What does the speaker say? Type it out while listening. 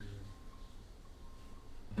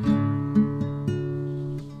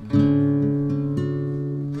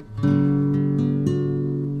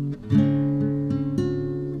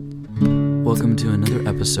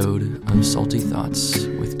Salty Thoughts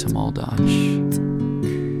with Tamal Dodge.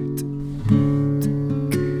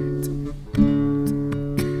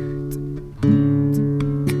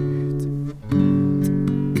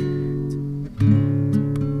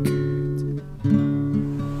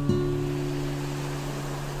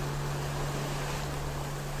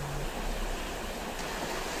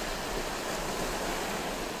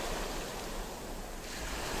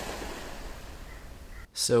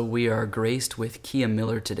 So we are graced with Kia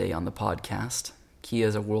Miller today on the podcast. Kia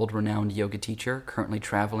is a world-renowned yoga teacher, currently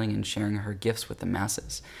traveling and sharing her gifts with the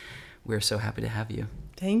masses. We're so happy to have you.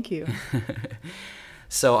 Thank you.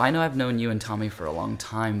 So I know I've known you and Tommy for a long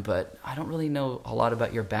time, but I don't really know a lot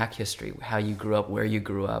about your back history, how you grew up, where you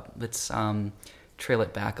grew up. Let's trail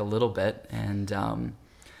it back a little bit and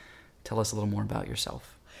tell us a little more about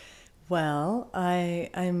yourself. Well,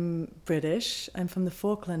 I'm British. I'm from the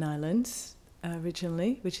Falkland Islands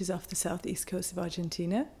originally, which is off the southeast coast of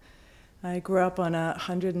Argentina. I grew up on a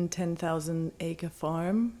 110,000 acre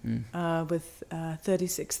farm with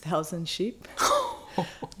 36,000 sheep,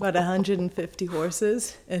 about 150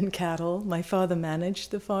 horses and cattle. My father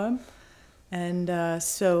managed the farm. And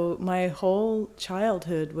so my whole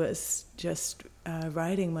childhood was just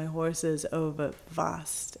riding my horses over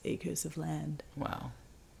vast acres of land. Wow.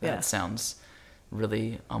 That sounds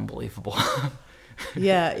really unbelievable.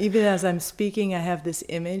 Yeah, even as I'm speaking, I have this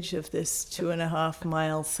image of this 2.5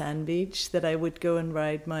 mile sand beach that I would go and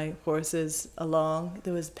ride my horses along.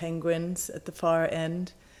 There was penguins at the far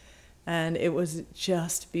end, and it was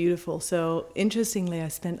just beautiful. So interestingly, I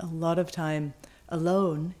spent a lot of time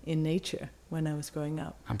alone in nature when I was growing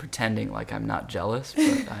up. I'm pretending like I'm not jealous,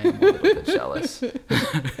 but I am a little bit jealous.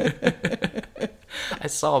 I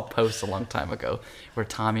saw a post a long time ago where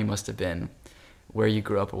Tommy must have been where you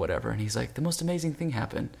grew up or whatever, and he's like, the most amazing thing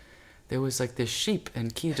happened. There was like this sheep,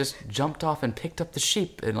 and Kia just jumped off and picked up the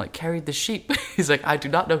sheep and like carried the sheep. He's like, I do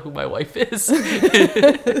not know who my wife is.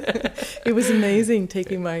 It was amazing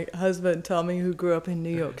taking my husband, Tommy, who grew up in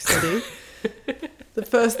New York City. The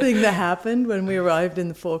first thing that happened when we arrived in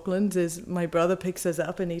the Falklands is my brother picks us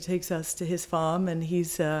up and he takes us to his farm, and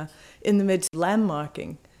he's in the midst of lamb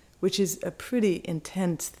marking, which is a pretty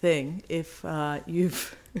intense thing if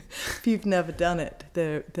you've never done it.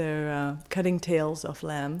 They're cutting tails off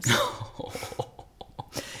lambs.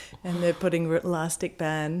 And they're putting elastic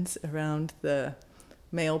bands around the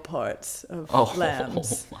male parts of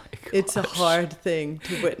lambs. Oh my gosh. It's a hard thing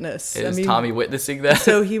to witness. Is Tommy witnessing that?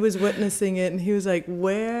 So he was witnessing it, and he was like,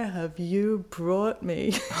 where have you brought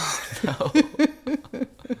me? No.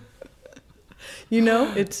 You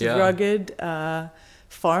know, it's rugged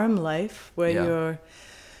farm life where you're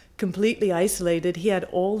completely isolated. He had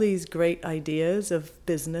all these great ideas of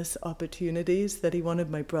business opportunities that he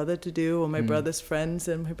wanted my brother to do, or my brother's friends,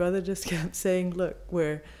 and my brother just kept saying, look,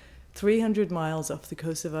 we're 300 miles off the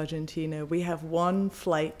coast of Argentina. We have one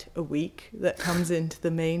flight a week that comes into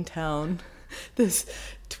the main town. There's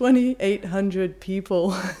 2,800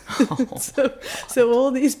 people. So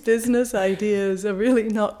all these business ideas are really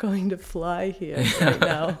not going to fly here right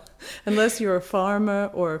now, unless you're a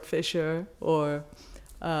farmer or a fisher or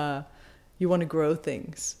you want to grow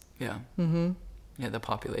things. Yeah. Mm-hmm. Yeah, the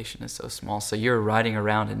population is so small. So you're riding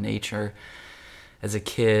around in nature as a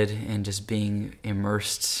kid and just being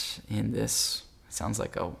immersed in this, it sounds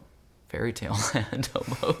like a fairy tale land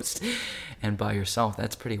almost, and by yourself.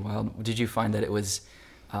 That's pretty wild. Did you find that it was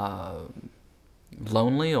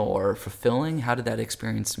lonely or fulfilling? How did that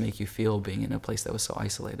experience make you feel, being in a place that was so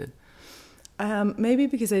isolated? Maybe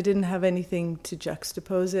because I didn't have anything to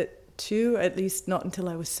juxtapose it to, at least not until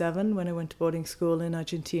I was 7 when I went to boarding school in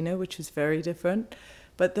Argentina, which was very different.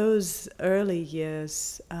 But those early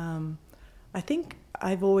years, I think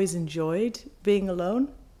I've always enjoyed being alone.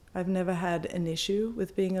 I've never had an issue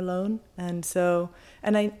with being alone. And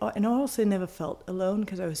I also never felt alone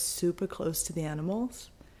because I was super close to the animals,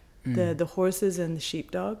 the horses and the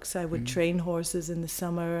sheepdogs. I would train horses in the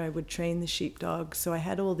summer. I would train the sheepdogs. So I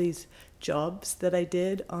had all these jobs that I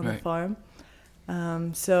did on the farm.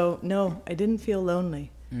 So no, I didn't feel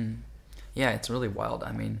lonely. Yeah, it's really wild.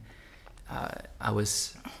 I mean, I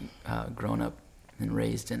was grown up and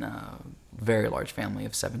raised in a very large family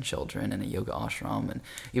of 7 children in a yoga ashram, and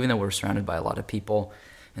even though we're surrounded by a lot of people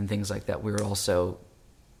and things like that, we were also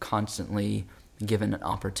constantly given an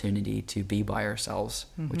opportunity to be by ourselves,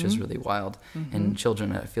 which is really wild. And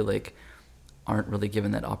children, I feel like, aren't really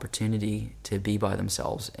given that opportunity to be by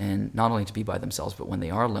themselves, and not only to be by themselves, but when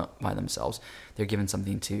they are by themselves, they're given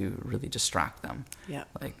something to really distract them. Yeah.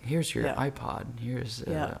 Like, here's your iPod, here's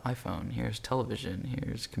iPhone, here's television,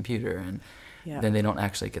 here's computer, and then they don't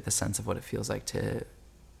actually get the sense of what it feels like to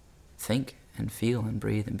think and feel and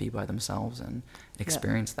breathe and be by themselves and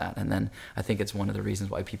experience that. And then I think it's one of the reasons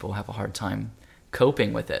why people have a hard time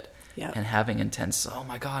coping with it and having intense, oh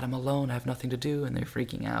my God, I'm alone, I have nothing to do, and they're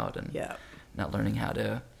freaking out and not learning how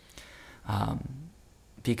to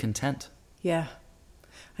be content. Yeah.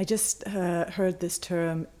 I just heard this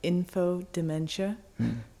term, infodementia,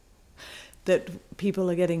 that people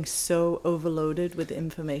are getting so overloaded with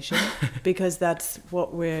information because that's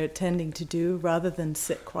what we're tending to do rather than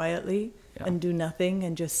sit quietly and do nothing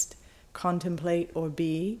and just contemplate or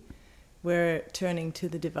be. We're turning to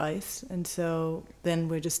the device, and so then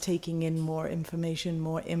we're just taking in more information,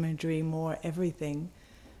 more imagery, more everything.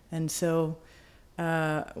 And so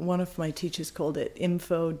one of my teachers called it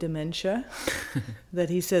infodementia, that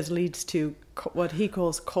he says leads to what he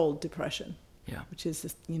calls cold depression, which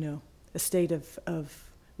is, a state of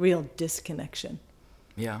real disconnection.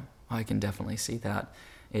 Yeah, I can definitely see that.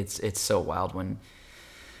 It's so wild when,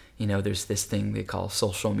 there's this thing they call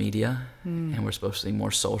social media, and we're supposed to be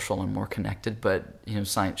more social and more connected, but,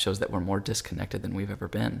 science shows that we're more disconnected than we've ever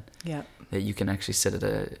been. Yeah. That you can actually sit at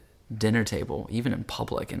a dinner table, even in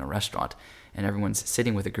public, in a restaurant, and everyone's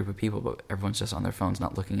sitting with a group of people, but everyone's just on their phones,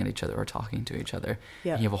 not looking at each other or talking to each other.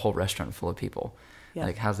 Yeah. And you have a whole restaurant full of people. Yeah.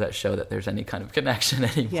 Like, how's that show that there's any kind of connection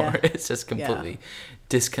anymore? Yeah. It's just completely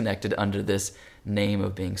disconnected under this name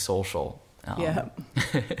of being social.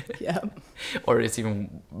 Or it's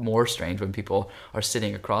even more strange when people are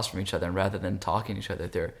sitting across from each other, and rather than talking to each other,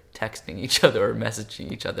 they're texting each other or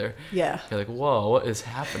messaging each other. Yeah. You're like, whoa, what is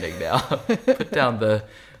happening now? Put down the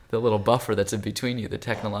little buffer that's in between you, the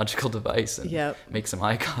technological device, and make some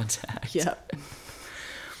eye contact. Yeah.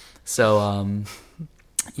 So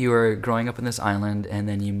you were growing up in this island, and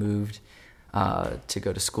then you moved to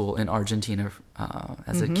go to school in Argentina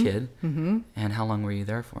as a kid. Mm-hmm. And how long were you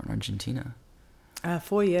there for in Argentina?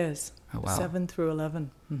 4 years. Oh, wow. 7 through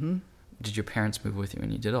 11. Mm-hmm. Did your parents move with you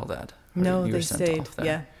when you did all that? No, they stayed.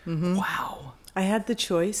 Yeah. Mm-hmm. Wow. I had the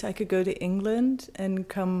choice. I could go to England and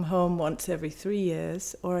come home once every 3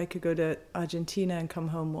 years, or I could go to Argentina and come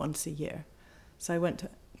home once a year. So I went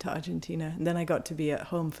to Argentina, and then I got to be at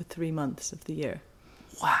home for 3 months of the year.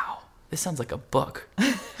 Wow. This sounds like a book.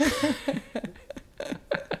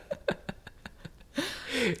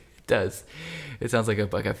 It does. It sounds like a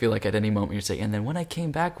book. I feel like at any moment you're saying, and then when I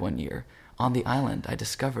came back one year on the island, I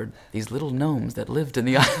discovered these little gnomes that lived in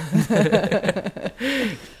the island.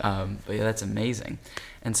 But yeah, that's amazing.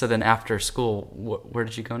 And so then after school, where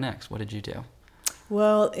did you go next? What did you do?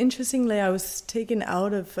 Well, interestingly, I was taken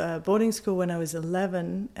out of boarding school when I was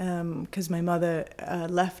 11 because my mother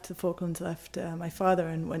left the Falklands, left my father,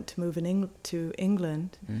 and went to move to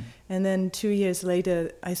England. Mm. And then 2 years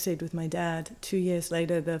later, I stayed with my dad. 2 years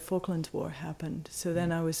later, the Falklands War happened. So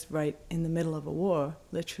then I was right in the middle of a war,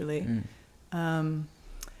 literally.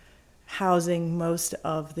 Housing most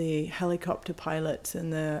of the helicopter pilots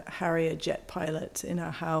and the Harrier jet pilots in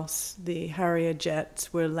our house. The Harrier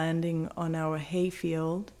jets were landing on our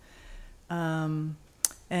hayfield, and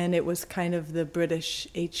it was kind of the British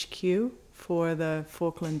HQ for the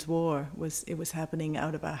Falklands War. It was happening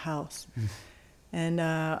out of our house. And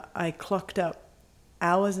I clocked up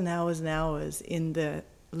hours and hours and hours in the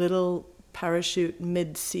little parachute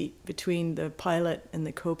mid-seat between the pilot and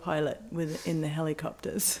the co-pilot in the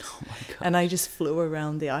helicopters. Oh my gosh. And I just flew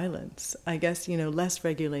around the islands. I guess, less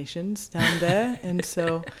regulations down there. And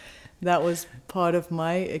so that was part of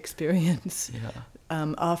my experience.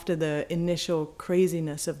 Yeah. After the initial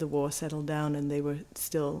craziness of the war settled down and they were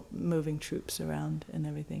still moving troops around and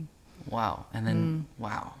everything. Wow. And then,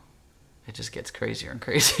 wow. It just gets crazier and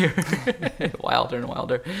crazier. Wilder and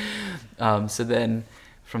wilder. So then,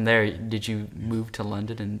 from there, did you move to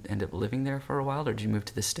London and end up living there for a while, or did you move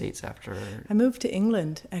to the States after? I moved to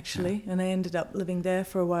England, actually, and I ended up living there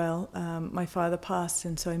for a while. My father passed,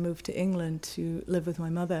 and so I moved to England to live with my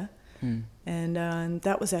mother. And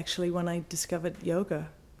that was actually when I discovered yoga.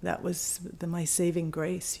 That was my saving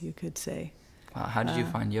grace, you could say. Wow. How did you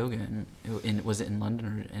find yoga? Was it in London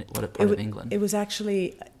or what part of England? It was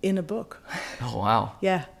actually in a book. Oh, wow.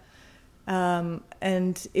 Yeah.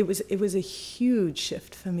 And it was a huge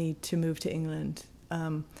shift for me to move to England.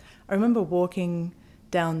 I remember walking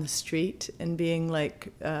down the street and being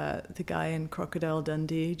like the guy in Crocodile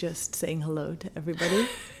Dundee, just saying hello to everybody,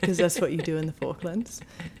 because that's what you do in the Falklands.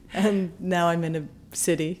 And now I'm in a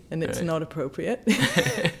city, and it's not appropriate.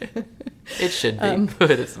 It should be,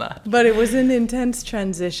 but it's not. But it was an intense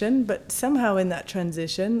transition. But somehow in that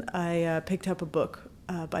transition, I picked up a book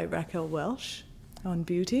by Raquel Welch on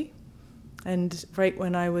beauty. And right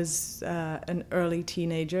when I was an early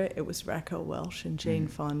teenager, it was Raquel Welch and Jane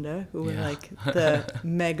Fonda, who were like the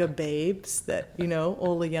mega babes that, you know,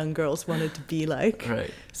 all the young girls wanted to be like.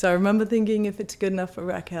 Right. So I remember thinking, if it's good enough for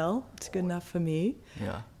Raquel, it's good enough for me.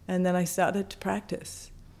 Yeah. And then I started to practice.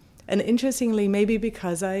 And interestingly, maybe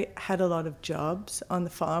because I had a lot of jobs on the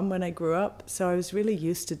farm when I grew up, so I was really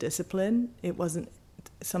used to discipline. It wasn't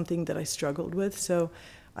something that I struggled with. So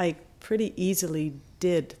I pretty easily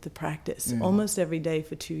did the practice almost every day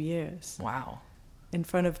for 2 years. Wow. In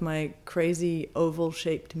front of my crazy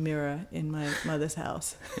oval-shaped mirror in my mother's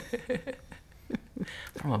house.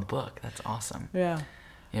 From a book. That's awesome. Yeah.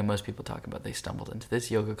 Yeah, most people talk about they stumbled into this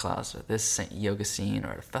yoga class or this yoga scene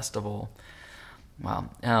or at a festival. Wow.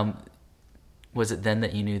 Was it then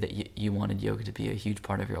that you knew that you wanted yoga to be a huge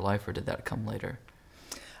part of your life, or did that come later?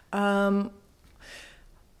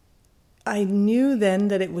 I knew then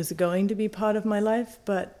that it was going to be part of my life,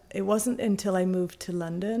 but it wasn't until I moved to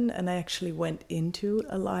London and I actually went into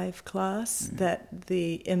a live class that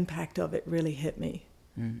the impact of it really hit me.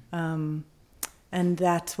 And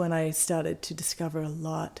that's when I started to discover a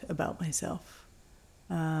lot about myself.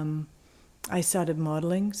 I started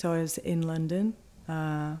modeling, so I was in London,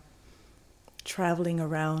 traveling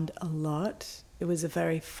around a lot. It was a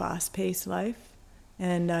very fast-paced life,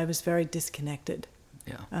 and I was very disconnected.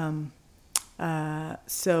 Yeah.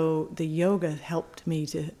 So the yoga helped me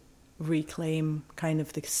to reclaim kind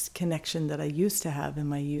of this connection that I used to have in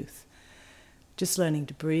my youth. Just learning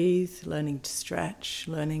to breathe, learning to stretch,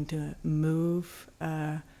 learning to move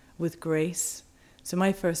with grace. So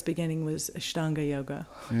my first beginning was Ashtanga yoga,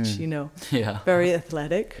 which, you know, very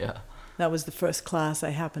athletic. Yeah. That was the first class I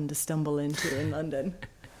happened to stumble into in London.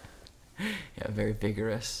 Yeah, very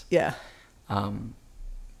vigorous. Yeah.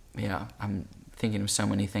 Yeah, I'm thinking of so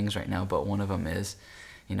many things right now, but one of them is,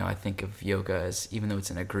 you know, I think of yoga as, even though it's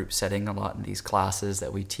in a group setting a lot in these classes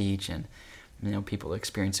that we teach and, you know, people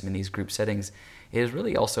experience them in these group settings, it is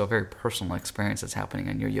really also a very personal experience that's happening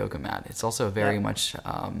on your yoga mat. It's also very much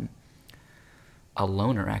a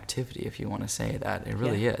loner activity, if you want to say that. It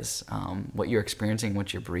really is. What you're experiencing,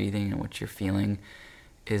 what you're breathing, and what you're feeling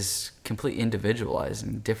is completely individualized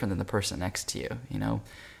and different than the person next to you, you know?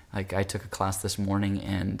 Like, I took a class this morning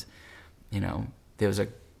and, you know, there was a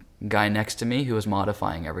guy next to me who was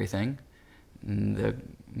modifying everything. And the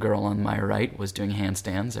girl on my right was doing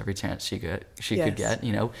handstands every chance she could get,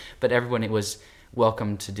 you know? But everyone, it was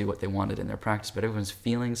welcome to do what they wanted in their practice, but everyone's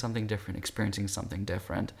feeling something different, experiencing something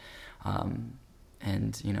different.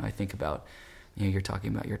 And, you know, I think about, you know, you're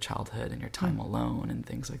talking about your childhood and your time alone and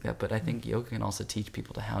things like that. But I think yoga can also teach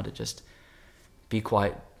people to how to just be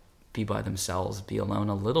quiet, be by themselves, be alone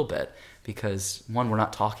a little bit. Because, one, we're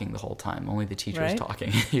not talking the whole time. Only the teacher is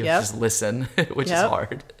talking. You just listen, which is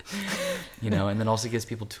hard. You know, and then also gives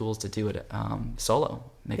people tools to do it solo,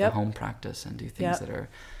 make a home practice and do things that are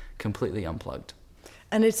completely unplugged.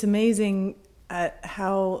 And it's amazing at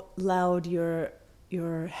how loud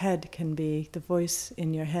your head can be, the voice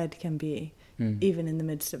in your head can be, even in the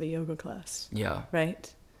midst of a yoga class. Yeah.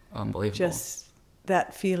 Right? Unbelievable. Just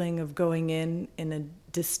that feeling of going in a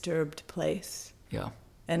disturbed place. Yeah.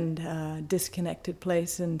 And disconnected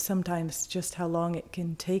place, and sometimes just how long it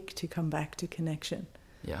can take to come back to connection.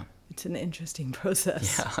 Yeah. It's an interesting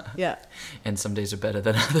process. Yeah. Yeah. And some days are better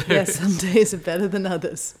than others. Yeah, some days are better than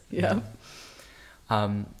others. Yeah.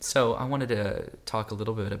 So I wanted to talk a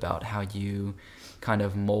little bit about how you kind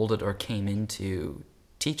of molded or came into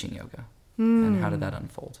teaching yoga, and how did that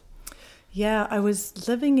unfold? Yeah, I was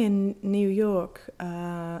living in New York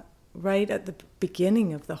right at the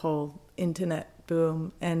beginning of the whole internet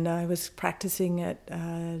boom, and I was practicing at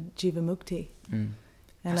Jivamukti.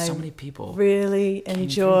 And so many people really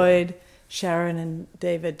enjoyed Sharon and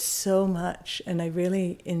David so much, and I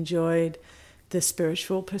really enjoyed the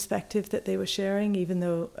spiritual perspective that they were sharing, even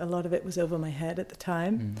though a lot of it was over my head at the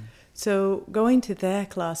time. So going to their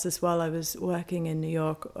classes while I was working in New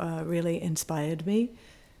York really inspired me.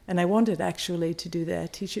 And I wanted actually to do their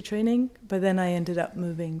teacher training, but then I ended up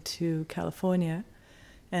moving to California,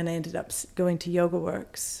 and I ended up going to Yoga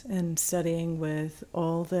Works and studying with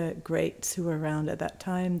all the greats who were around at that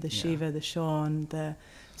time, the Shiva, the Sean, the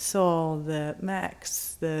Saul, the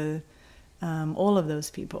Max, the all of those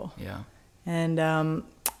people. Yeah. And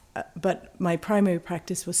but my primary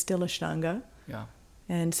practice was still Ashtanga. Yeah.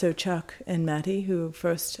 And so Chuck and Matty, who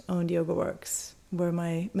first owned Yoga Works, were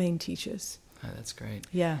my main teachers. Oh, that's great.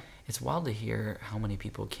 Yeah. It's wild to hear how many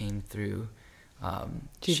people came through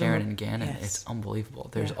Sharon and Gannon. Yes. It's unbelievable.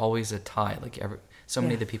 There's always a tie. Like so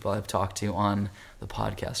many of the people I've talked to on the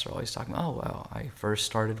podcast are always talking about, oh, wow, I first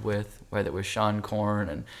started with, whether it was Sean Korn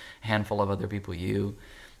and a handful of other people,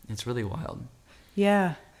 It's really wild.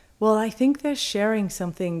 Yeah. Well, I think they're sharing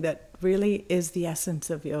something that really is the essence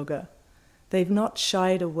of yoga. They've not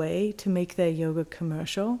shied away to make their yoga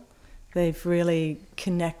commercial. They've really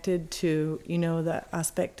connected to, the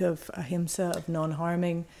aspect of ahimsa, of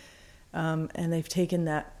non-harming, and they've taken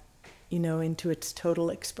that, into its total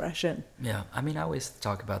expression. Yeah, I mean, I always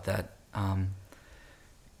talk about that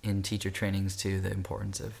in teacher trainings too, the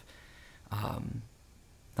importance of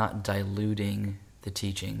not diluting the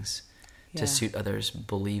teachings to suit others'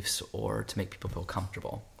 beliefs or to make people feel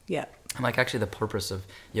comfortable. Yeah. And like actually the purpose of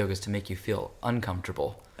yoga is to make you feel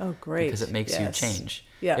uncomfortable. Oh, great. Because it makes you change.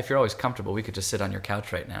 Yeah. If you're always comfortable, we could just sit on your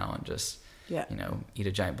couch right now and just, eat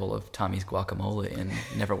a giant bowl of Tommy's guacamole and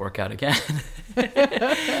never work out again.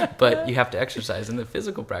 But you have to exercise, and the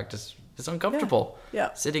physical practice is uncomfortable.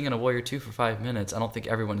 Yeah. Sitting in a Warrior 2 for 5 minutes, I don't think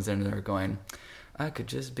everyone's in there going, I could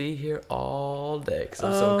just be here all day because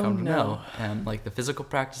I'm so comfortable. No. And like the physical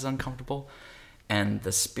practice is uncomfortable, and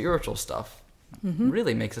the spiritual stuff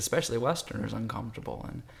really makes especially Westerners uncomfortable.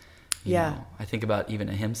 And you know, I think about even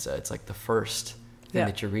ahimsa. It's like the first thing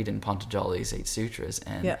that you read in Patanjali's 8 Sutras,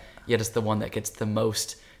 and yet it's the one that gets the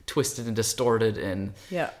most twisted and distorted and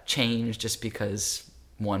changed just because,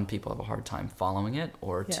 one, people have a hard time following it,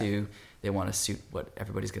 or two, they want to suit what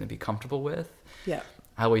everybody's going to be comfortable with. Yeah.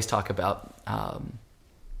 I always talk about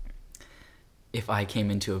if I came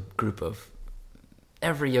into a group of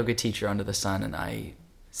every yoga teacher under the sun and I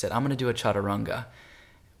said, I'm going to do a chaturanga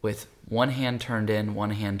with one hand turned in,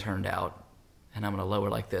 one hand turned out, and I'm going to lower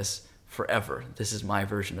like this forever. This is my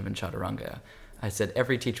version of chaturanga. I said,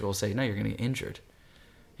 every teacher will say, no, you're going to get injured.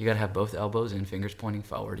 You got to have both elbows in, fingers pointing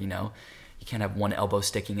forward, You can't have one elbow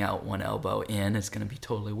sticking out, one elbow in. It's going to be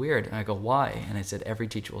totally weird. And I go, why? And I said, every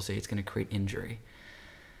teacher will say it's going to create injury.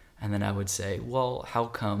 And then I would say, well, how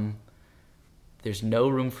come there's no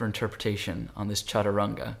room for interpretation on this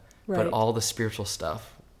chaturanga, but all the spiritual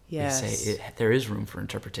stuff, we say there is room for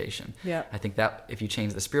interpretation. Yeah. I think that if you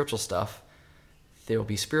change the spiritual stuff, there will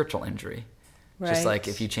be spiritual injury. Right. Just like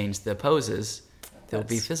if you change the poses, there'll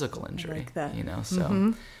be physical injury. I like that.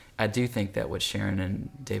 So I do think that what Sharon and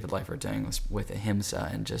David Life are doing with ahimsa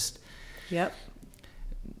and just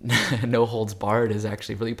no holds barred is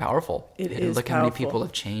actually really powerful. It is Look how many people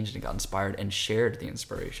have changed and got inspired and shared the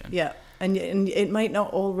inspiration. Yeah, and it might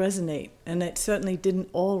not all resonate, and it certainly didn't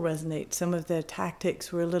all resonate. Some of their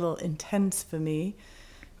tactics were a little intense for me,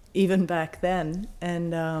 even back then,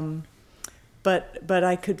 and but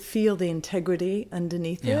I could feel the integrity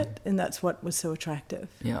underneath it, and that's what was so attractive.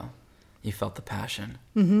 Yeah, you felt the passion.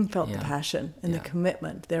 Felt the passion and the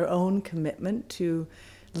commitment, their own commitment to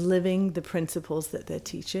living the principles that they're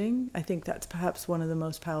teaching. I think that's perhaps one of the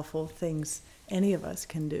most powerful things any of us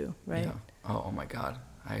can do, right? Yeah. Oh my God.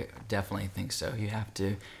 I definitely think so. You have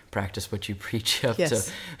to practice what you preach. You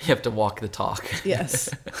have to walk the talk. Yes.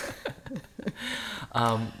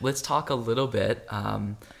 Let's talk a little bit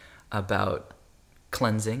about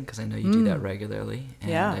cleansing, because I know you do that regularly.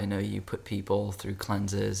 And I know you put people through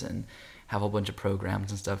cleanses and have a whole bunch of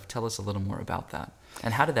programs and stuff. Tell us a little more about that.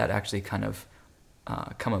 And how did that actually kind of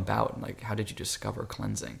come about? Like, how did you discover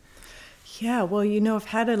cleansing? Yeah, well, I've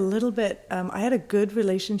had a little bit, I had a good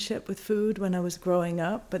relationship with food when I was growing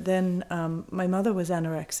up, but then my mother was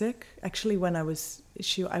anorexic. Actually, when I was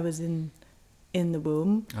in the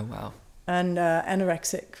womb. Oh, wow. And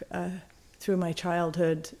anorexic through my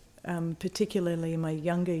childhood, particularly in my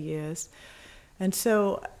younger years. And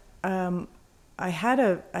so I had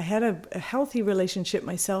a healthy relationship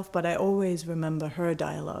myself, but I always remember her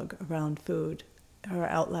dialogue around food, her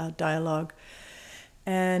out loud dialogue.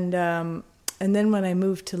 And then when I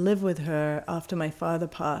moved to live with her after my father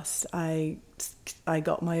passed, I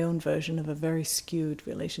got my own version of a very skewed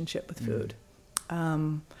relationship with food.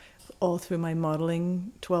 All through my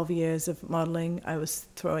modeling, 12 years of modeling, I was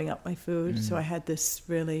throwing up my food. So I had this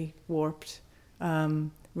really warped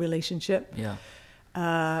relationship. Yeah.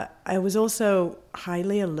 I was also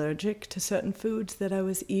highly allergic to certain foods that I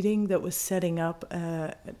was eating that was setting up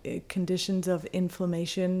conditions of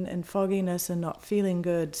inflammation and fogginess and not feeling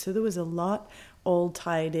good. So there was a lot all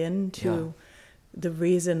tied in to the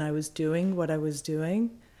reason I was doing what I was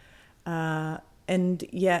doing. And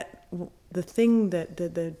yet the thing that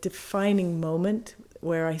the defining moment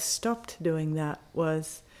where I stopped doing that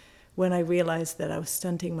was when I realized that I was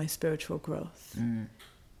stunting my spiritual growth.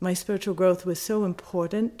 My spiritual growth was so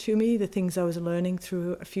important to me, the things I was learning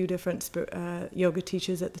through a few different yoga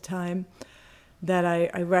teachers at the time, that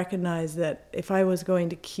I recognized that if I was going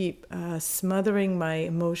to keep smothering my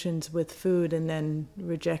emotions with food and then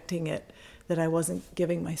rejecting it, that I wasn't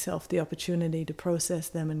giving myself the opportunity to process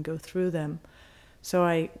them and go through them. So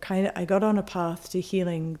I got on a path to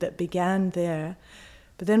healing that began there.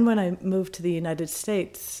 But then when I moved to the United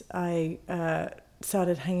States, I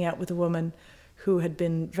started hanging out with a woman who had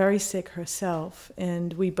been very sick herself,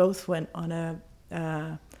 and we both went on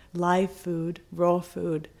a live food, raw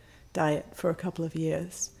food diet for a couple of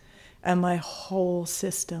years, and my whole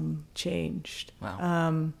system changed.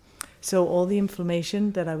 Wow. So all the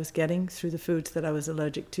inflammation that I was getting through the foods that I was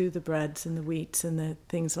allergic to, the breads and the wheats and the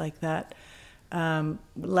things like that,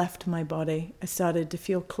 left my body. I started to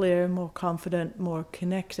feel clear, more confident, more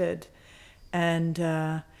connected.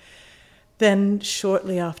 And then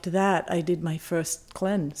shortly after that, I did my first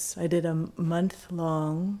cleanse. I did a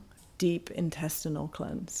month-long deep intestinal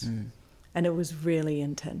cleanse. And it was really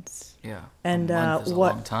intense. Yeah. And a month is a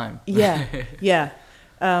long time. Yeah, yeah.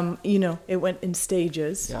 It went in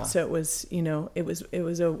stages. Yeah. So it was, it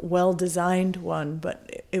was a well-designed one,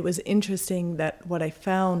 but it was interesting that what I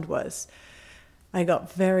found was I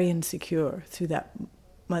got very insecure through that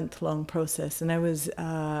month-long process. And I was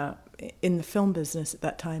in the film business at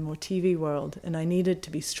that time, or TV world, and I needed to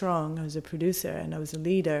be strong. I was a producer and I was a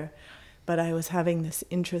leader, but I was having this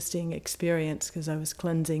interesting experience because I was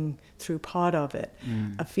cleansing through part of it,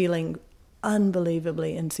 of feeling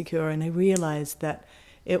unbelievably insecure. And I realized that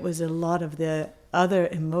it was a lot of the other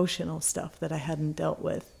emotional stuff that I hadn't dealt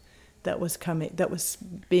with that was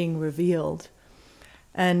being revealed.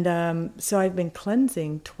 And so I've been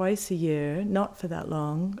cleansing twice a year, not for that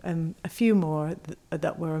long, a few more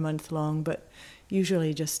that were a month long, but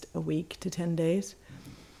usually just a week to 10 days.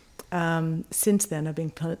 Since then, I've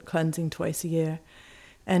been cleansing twice a year.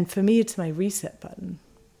 And for me, it's my reset button.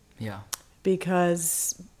 Yeah.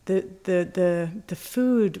 Because the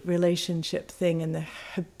food relationship thing and the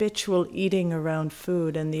habitual eating around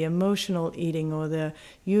food and the emotional eating or the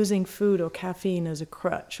using food or caffeine as a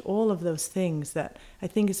crutch, all of those things that I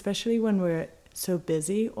think, especially when we're so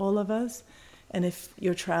busy, all of us, and if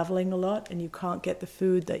you're traveling a lot and you can't get the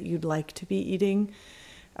food that you'd like to be eating,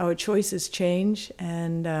 our choices change.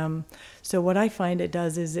 And so what I find it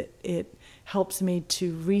does is it helps me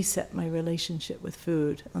to reset my relationship with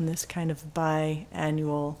food on this kind of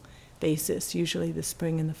biannual basis, usually the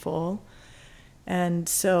spring and the fall. And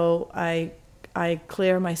so I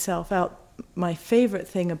clear myself out. My favorite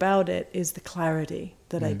thing about it is the clarity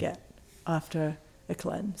that I get after a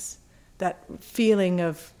cleanse. That feeling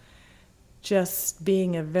of just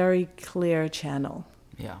being a very clear channel.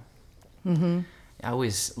 Yeah. Mm-hmm. I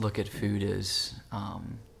always look at food as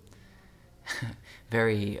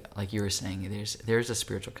very, like you were saying, there's a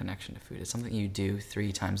spiritual connection to food. It's something you do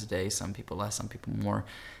 3 times a day, some people less, some people more.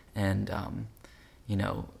 And,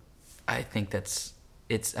 I think that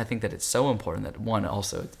it's so important that one,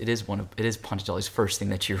 also, it is Patanjali's first thing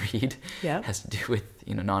that you read. Yeah. It has to do with,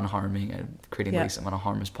 non-harming and creating the least amount of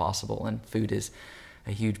harm as possible. And food is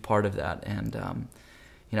a huge part of that. And,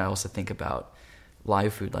 I also think about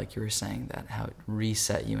live food, like you were saying, that how it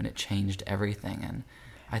reset you and it changed everything. And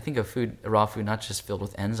I think of raw food, not just filled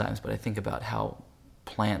with enzymes, but I think about how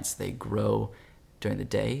plants, they grow during the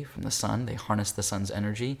day from the sun. They harness the sun's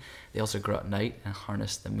energy. They also grow at night and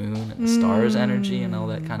harness the moon and the stars' energy and all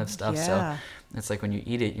that kind of stuff. Yeah. So it's like when you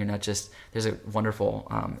eat it, you're not just... There's a wonderful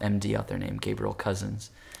MD out there named Gabriel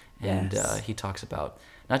Cousens, and he talks about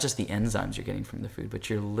not just the enzymes you're getting from the food, but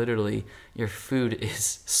your food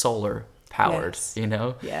is solar powered, Yes.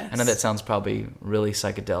 Yes. I know that sounds probably really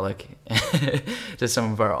psychedelic to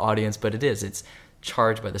some of our audience, but it is. It's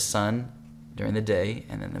charged by the sun during the day,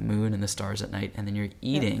 and then the moon and the stars at night, and then you're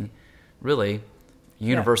eating really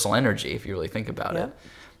universal energy, if you really think about it.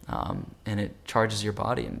 And it charges your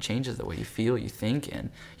body and changes the way you feel, you think,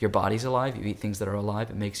 and your body's alive. You eat things that are alive,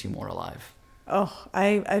 it makes you more alive. Oh,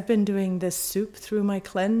 I've been doing this soup through my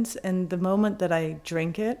cleanse, and the moment that I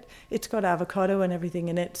drink it, it's got avocado and everything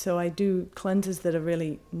in it, so I do cleanses that are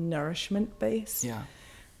really nourishment-based. Yeah.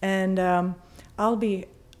 And I'll be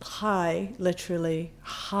literally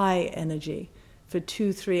high energy for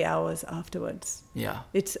 2-3 hours afterwards. Yeah.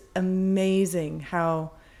 It's amazing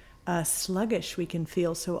how sluggish we can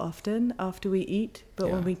feel so often after we eat,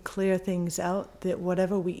 but when we clear things out, that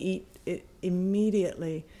whatever we eat, it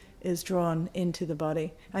immediately is drawn into the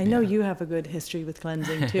body. I know you have a good history with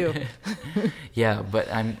cleansing too. Yeah, but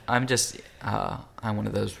I'm just I'm one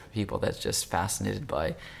of those people that's just fascinated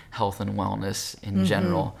by health and wellness in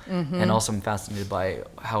general, and also I'm fascinated by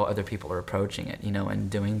how other people are approaching it, and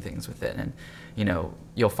doing things with it. And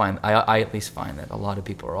you'll find, I at least find that a lot of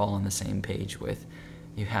people are all on the same page with,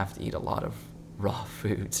 you have to eat a lot of raw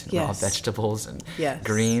foods and raw vegetables and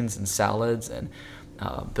greens and salads, and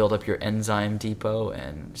build up your enzyme depot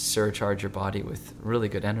and surcharge your body with really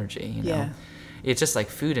good energy. It's just like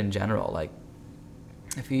food in general. Like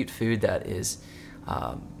if you eat food that is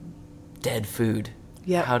dead food,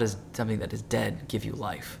 how does something that is dead give you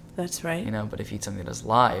life? That's right. You know, but if you eat something that is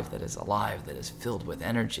alive, that is filled with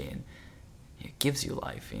energy, and it gives you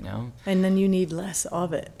life, you know? And then you need less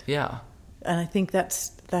of it. Yeah. And I think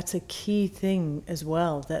that's a key thing as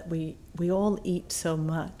well, that we all eat so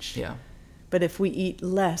much. Yeah. But if we eat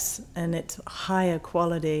less and it's higher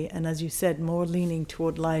quality, and as you said, more leaning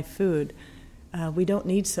toward live food, we don't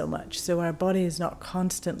need so much. So our body is not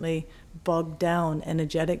constantly bogged down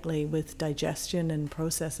energetically with digestion and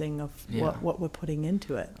processing of what we're putting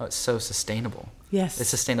into it. Oh, it's so sustainable. Yes. It's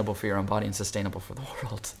sustainable for your own body and sustainable for the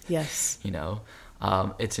world. Yes. You know,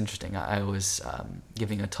 it's interesting. I was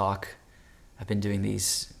giving a talk. I've been doing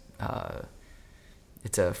these,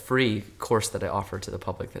 it's a free course that I offer to the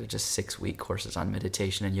public that are just 6-week courses on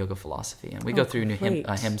meditation and yoga philosophy. And we go through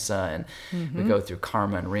ahimsa, and we go through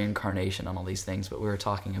karma and reincarnation and all these things. But we were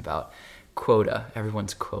talking about quota,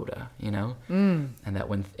 everyone's quota, you know? And that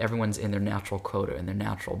when everyone's in their natural quota, in their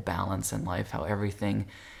natural balance in life, how everything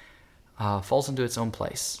falls into its own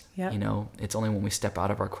place. Yep. You know, it's only when we step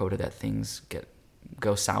out of our quota that things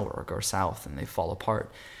go sour or go south and they fall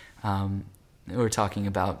apart. We were talking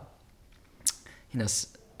about, you know,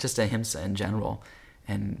 just ahimsa in general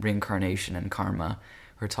and reincarnation and karma.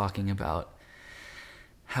 We're talking about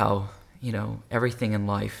how, you know, everything in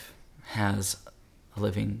life has a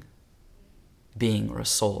living being or a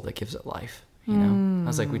soul that gives it life. You know, I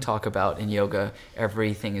was like, we talk about in yoga,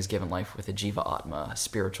 everything is given life with a jiva atma, a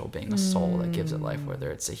spiritual being, a soul that gives it life,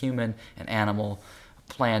 whether it's a human, an animal,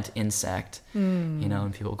 a plant, insect, you know,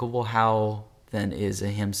 and people go, well, how then is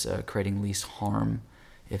ahimsa creating least harm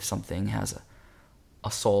if something has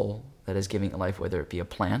a soul that is giving it life, whether it be a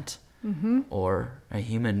plant or a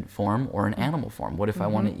human form or an animal form? What if I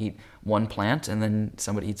want to eat one plant and then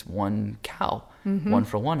somebody eats one cow, 1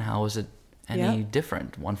 for 1? How is it any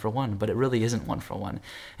different, 1 for 1? But it really isn't 1 for 1.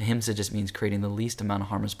 Ahimsa just means creating the least amount of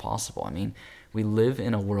harm as possible. I mean, we live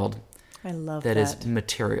in a world that is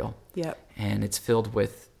material. Yep. And it's filled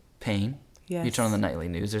with pain. Yes. You turn on the nightly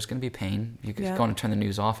news, there's going to be pain. You can go and turn the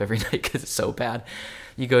news off every night because it's so bad.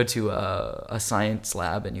 You go to a science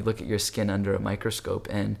lab and you look at your skin under a microscope,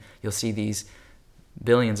 and you'll see these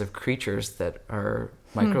billions of creatures that are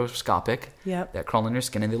microscopic, that crawl in your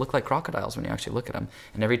skin, and they look like crocodiles when you actually look at them.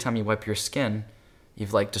 And every time you wipe your skin,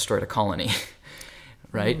 you've like destroyed a colony.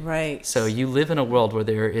 Right? So you live in a world where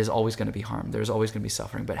there is always going to be harm. There's always going to be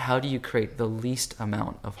suffering. But how do you create the least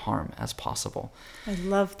amount of harm as possible? I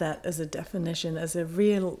love that as a definition, as a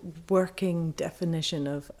real working definition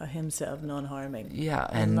of ahimsa, of non-harming. Yeah.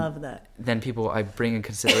 I love that. Then I bring in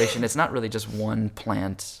consideration, it's not really just one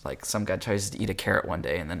plant. Like some guy tries to eat a carrot one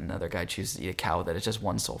day and then another guy chooses to eat a cow, that it's just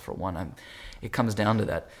one soul for one. It comes down to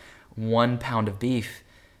that 1 pound of beef.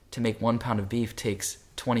 To make 1 pound of beef takes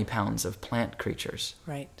 20 pounds of plant creatures.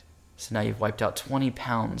 Right. So now you've wiped out 20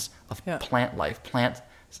 pounds of plant life,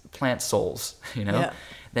 plant souls, you know? Yeah.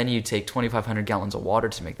 Then you take 2,500 gallons of water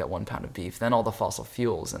to make that 1 pound of beef, then all the fossil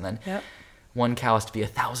fuels, and then one cow has to be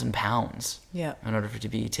 1,000 pounds in order for it to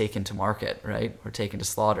be taken to market, right? Or taken to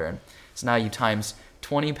slaughter. And so now you times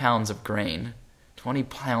 20 pounds of grain, 20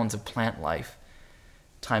 pounds of plant life,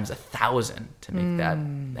 times 1,000 to make that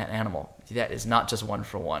animal. That is not just 1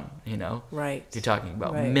 for 1, you know? Right. You're talking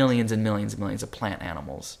about millions and millions and millions of plant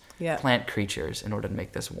animals, plant creatures in order to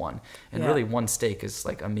make this one. And really one steak is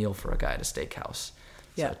like a meal for a guy at a steakhouse.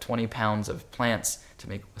 So 20 pounds of plants to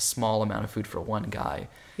make a small amount of food for one guy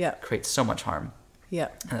creates so much harm. Yeah.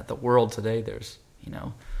 And at the world today, there's, you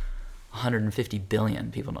know, 150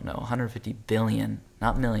 billion, people don't know, 150 billion,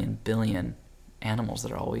 not million, billion animals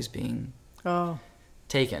that are always being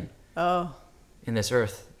taken in this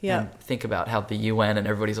earth. Yeah. And think about how the UN and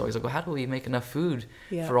everybody's always like, well, how do we make enough food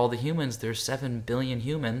for all the humans? There's 7 billion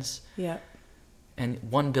humans. Yeah. And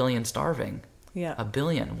 1 billion starving. Yeah. 1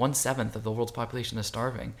 billion, 1/7 of the world's population is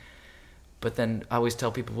starving. But then I always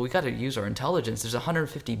tell people, well, we got to use our intelligence. There's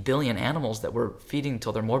 150 billion animals that we're feeding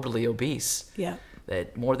till they're morbidly obese. Yeah.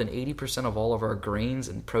 That more than 80% of all of our grains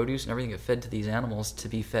and produce and everything get fed to these animals to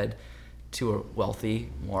be fed to a wealthy,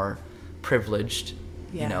 more privileged,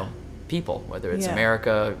 you know, people, whether it's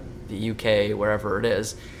America, the UK, wherever it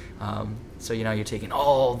is. So, you know, you're taking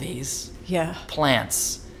all these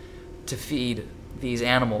plants to feed these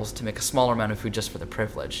animals to make a smaller amount of food just for the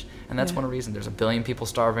privilege. And that's one reason there's 1 billion people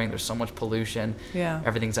starving. There's so much pollution. Yeah.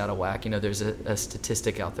 Everything's out of whack. You know, there's a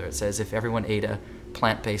statistic out there that says if everyone ate a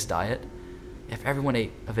plant-based diet, if everyone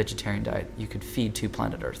ate a vegetarian diet, you could feed 2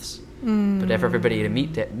 planet Earths. But if everybody ate a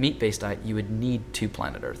meat-based diet, you would need 2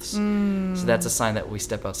 planet Earths. So that's a sign that we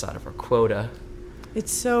step outside of our quota.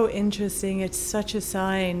 It's so interesting. It's such a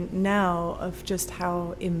sign now of just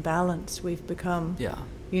how imbalanced we've become. Yeah.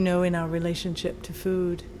 You know, in our relationship to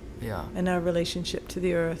food. Yeah. And our relationship to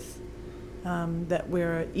the earth. That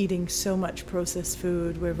we're eating so much processed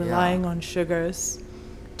food. We're relying on sugars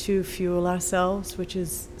to fuel ourselves, which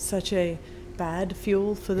is such a bad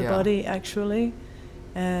fuel for the body, actually.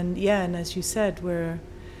 And and as you said, we're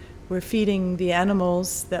feeding the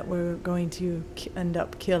animals that we're going to end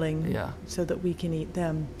up killing so that we can eat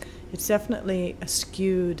them. It's definitely a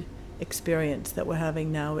skewed experience that we're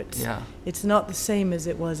having now. It's not the same as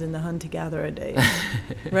it was in the hunter-gatherer days,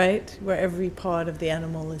 right? Where every part of the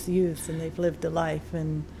animal is used and they've lived a life,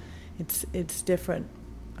 and it's different.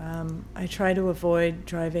 I try to avoid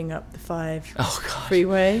driving up the 5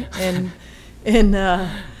 freeway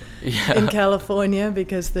in California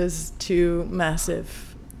because there's 2 massive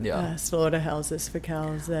slaughterhouses for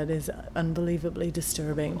cows. That is unbelievably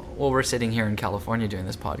disturbing. Well, we're sitting here in California doing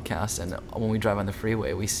this podcast, and when we drive on the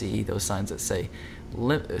freeway, we see those signs that say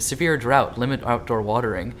severe drought, limit outdoor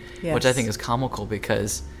watering, which I think is comical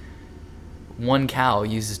because one cow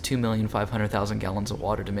uses 2,500,000 gallons of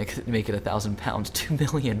water to make it 1,000 pounds.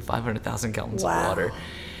 2,500,000 gallons of water.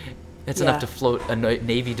 It's enough to float a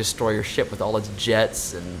Navy destroyer ship with all its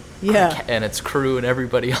jets and its crew and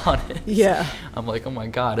everybody on it. Yeah. I'm like, oh my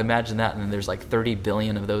God, imagine that. And then there's like 30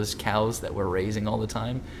 billion of those cows that we're raising all the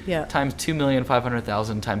time. Yeah. Times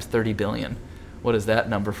 2,500,000 times 30 billion. What is that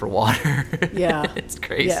number for water? Yeah. It's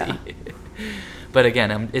crazy. Yeah. But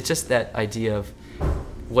again, it's just that idea of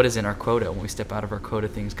what is in our quota. When we step out of our quota,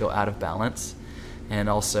 things go out of balance. And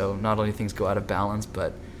also, not only things go out of balance,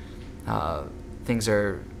 but things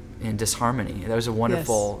are in disharmony. There was a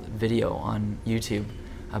wonderful video on YouTube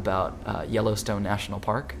about Yellowstone National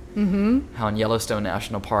Park. Mm-hmm. How in Yellowstone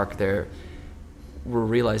National Park, we're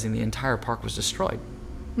realizing the entire park was destroyed.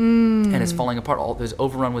 And it's falling apart. It was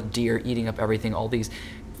overrun with deer eating up everything. All these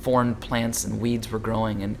foreign plants and weeds were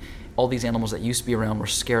growing, and all these animals that used to be around were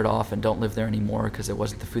scared off and don't live there anymore because it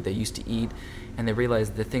wasn't the food they used to eat. And they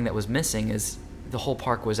realized the thing that was missing is the whole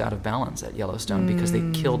park was out of balance at Yellowstone because they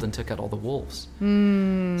killed and took out all the wolves. So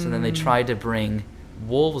then they tried to bring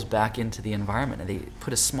wolves back into the environment, and they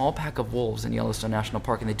put a small pack of wolves in Yellowstone National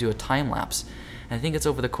Park, and they do a time lapse. And I think it's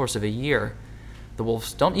over the course of a year. The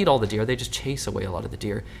wolves don't eat all the deer, they just chase away a lot of the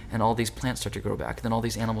deer, and all these plants start to grow back. And then all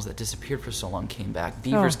these animals that disappeared for so long came back.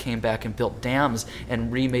 Beavers came back and built dams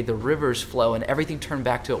and remade the rivers flow, and everything turned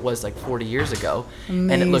back to it was like 40 years ago.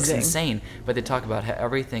 Amazing. And it looks insane. But they talk about how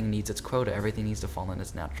everything needs its quota, everything needs to fall in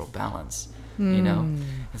its natural balance. You know?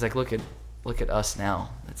 It's like, look at us now.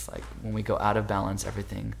 It's like when we go out of balance,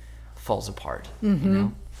 everything falls apart. You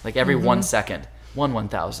know? Like every 1 second,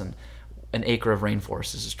 1,000, an acre of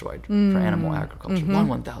rainforest is destroyed for animal agriculture.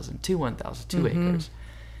 1,000, 2,000, 2 acres.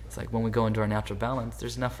 It's like when we go into our natural balance,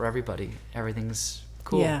 there's enough for everybody. Everything's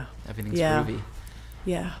cool. Yeah. Everything's groovy.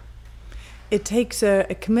 Yeah. It takes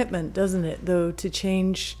a commitment, doesn't it, though, to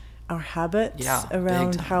change our habits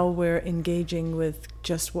around how we're engaging with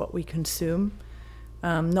just what we consume.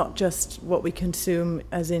 Not just what we consume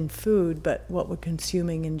as in food, but what we're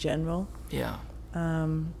consuming in general. Yeah.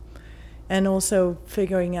 And also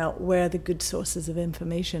figuring out where the good sources of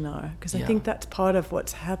information are. Because I think that's part of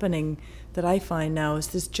what's happening that I find now is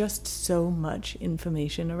there's just so much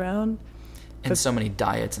information around. And so many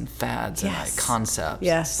diets and fads and like concepts.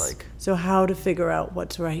 Yes. It's like, so how to figure out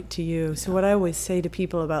what's right to you. So what I always say to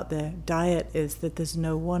people about their diet is that there's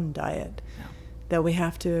no one diet. Yeah. That we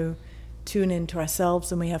have to tune into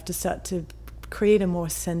ourselves, and we have to start to create a more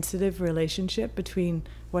sensitive relationship between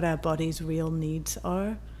what our body's real needs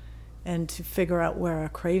are, and to figure out where our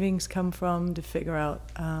cravings come from, to figure out,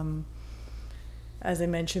 as I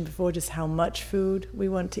mentioned before, just how much food we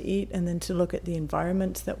want to eat, and then to look at the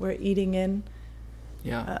environments that we're eating in.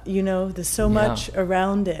 Yeah. There's so much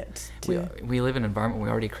around it. We live in an environment where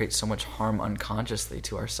we already create so much harm unconsciously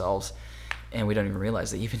to ourselves, and we don't even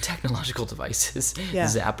realize that even technological devices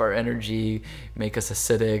zap our energy, make us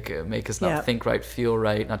acidic, make us not think right, feel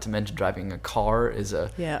right. Not to mention driving a car is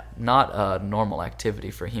not a normal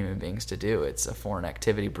activity for human beings to do. It's a foreign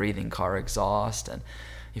activity, breathing car exhaust. And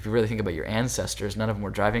if you really think about your ancestors, none of them were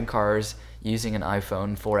driving cars, using an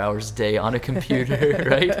iPhone 4 hours a day on a computer,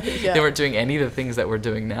 right? They weren't doing any of the things that we're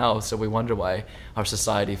doing now. So we wonder why our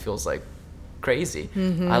society feels like crazy.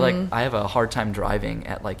 I have a hard time driving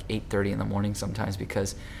at like 8:30 in the morning sometimes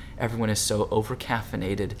because everyone is so over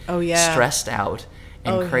caffeinated, stressed out,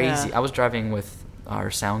 and crazy. I was driving with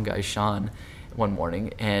our sound guy Sean one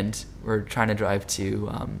morning, and we're trying to drive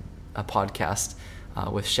to a podcast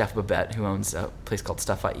with Chef Babette, who owns a place called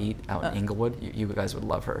Stuff I Eat out in Inglewood. You guys would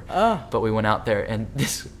love her. But we went out there, and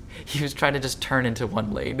he was trying to just turn into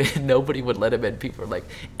one lane, and nobody would let him in. People were like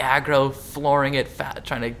aggro, flooring it,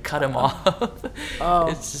 trying to cut him off.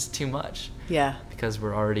 It's just too much. Yeah. Because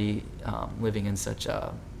we're already living in such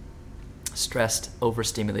a stressed,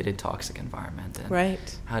 overstimulated, toxic environment. And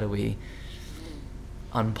right. How do we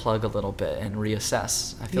unplug a little bit and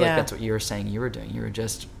reassess? I feel like that's what you were saying you were doing. You were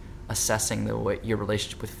just assessing your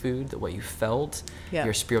relationship with food, the way you felt,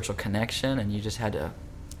 your spiritual connection, and you just had to.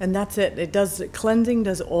 And that's it. Cleansing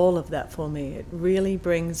does all of that for me. It really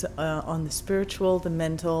brings on the spiritual, the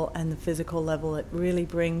mental, and the physical level. It really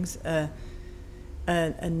brings a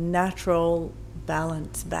natural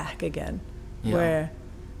balance back again, where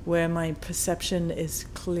my perception is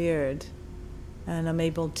cleared, and I'm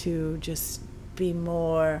able to just be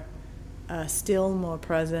more still, more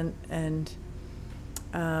present, and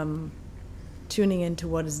tuning into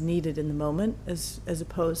what is needed in the moment, as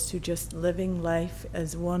opposed to just living life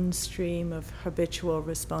as one stream of habitual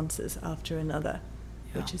responses after another,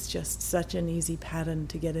 which is just such an easy pattern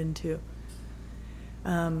to get into.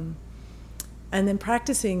 And then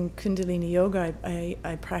practicing Kundalini Yoga,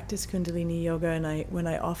 I practice Kundalini Yoga, and when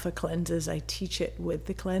I offer cleanses, I teach it with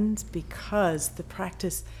the cleanse, because the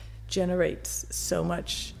practice generates so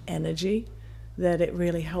much energy that it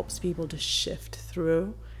really helps people to shift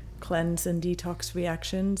through cleanse and detox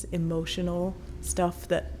reactions, emotional stuff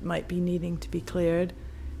that might be needing to be cleared,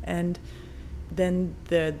 and then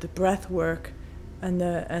the breath work and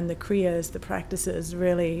the kriyas, the practices,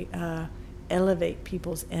 really elevate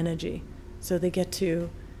people's energy, so they get to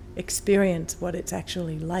experience what it's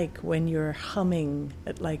actually like when you're humming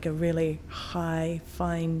at like a really high,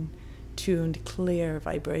 fine-tuned, clear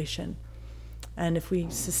vibration. And if we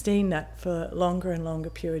sustain that for longer and longer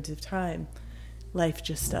periods of time, life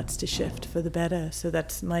just starts to shift for the better. So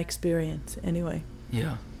that's my experience anyway.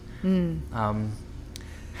 Yeah.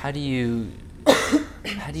 How do you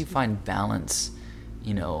find balance?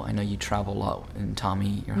 You know, I know you travel a lot, and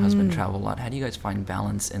Tommy, your husband, travel a lot. How do you guys find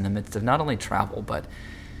balance in the midst of not only travel, but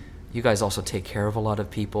you guys also take care of a lot of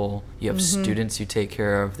people. You have students you take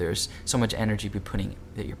care of. There's so much energy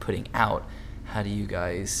that you're putting out. How do you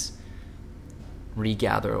guys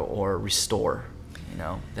regather or restore,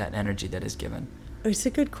 that energy that is given? It's a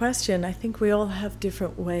good question. I think we all have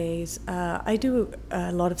different ways. I do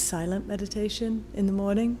a lot of silent meditation in the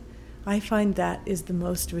morning. I find that is the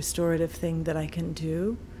most restorative thing that I can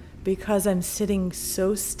do, because I'm sitting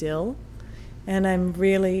so still and I'm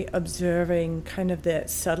really observing kind of the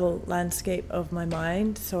subtle landscape of my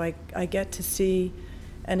mind. So I get to see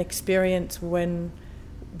and experience when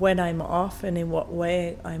I'm off and in what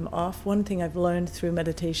way I'm off. One thing I've learned through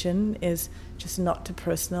meditation is just not to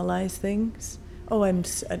personalize things. I'm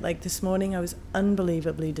like this morning I was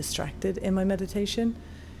unbelievably distracted in my meditation,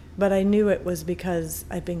 but I knew it was because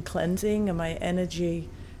I've been cleansing and my energy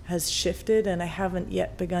has shifted, and I haven't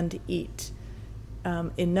yet begun to eat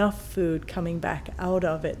enough food coming back out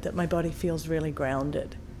of it that my body feels really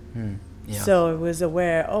grounded. So I was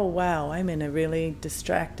aware, wow, I'm in a really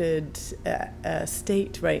distracted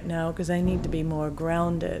state right now because I need to be more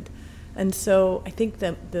grounded. And so I think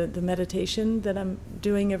that the meditation that I'm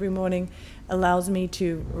doing every morning allows me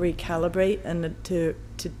to recalibrate and to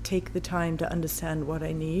take the time to understand what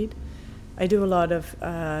I need. I do a lot of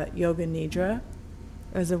yoga nidra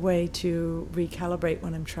as a way to recalibrate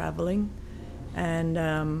when I'm traveling. And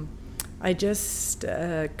I just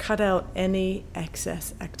cut out any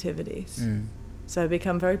excess activities. So I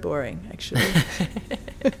become very boring, actually.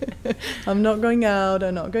 I'm not going out,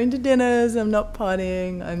 I'm not going to dinners, I'm not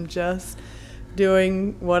partying, I'm just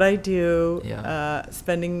doing what I do,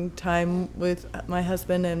 spending time with my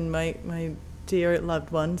husband and my dear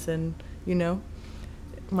loved ones, and,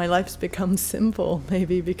 my life's become simple,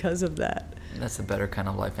 maybe because of that. That's a better kind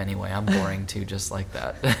of life anyway. I'm boring too, just like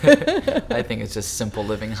that. I think it's just simple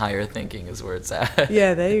living, higher thinking is where it's at.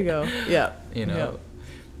 Yeah, there you go. Yeah.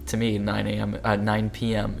 To me, 9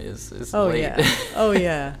 p.m. is late. Yeah. Oh,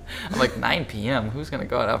 yeah. I'm like, 9 p.m.? Who's going to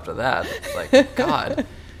go out after that? It's like, God,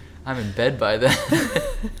 I'm in bed by then.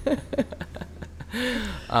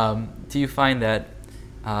 Do you find that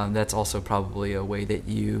that's also probably a way that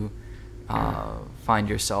you find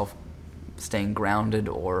yourself staying grounded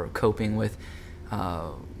or coping with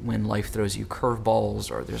when life throws you curveballs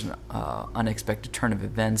or there's an unexpected turn of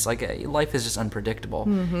events? Like, life is just unpredictable.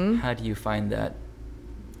 How do you find that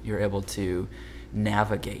you're able to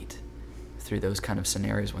navigate through those kind of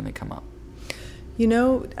scenarios when they come up?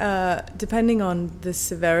 Depending on the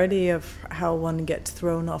severity of how one gets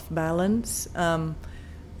thrown off balance,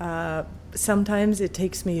 sometimes it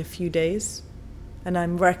takes me a few days and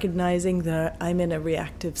I'm recognizing that I'm in a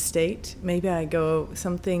reactive state. Maybe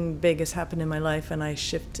something big has happened in my life and I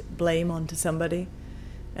shift blame onto somebody.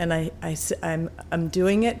 And I'm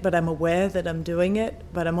doing it, but I'm aware that I'm doing it.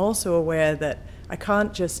 But I'm also aware that I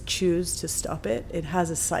can't just choose to stop it. It has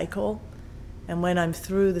a cycle. And when I'm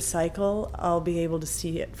through the cycle, I'll be able to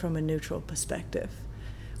see it from a neutral perspective.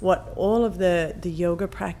 What all of the yoga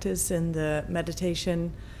practice and the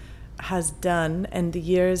meditation has done, and the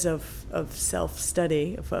years of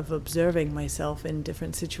self-study, of observing myself in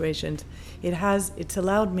different situations, it's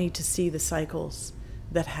allowed me to see the cycles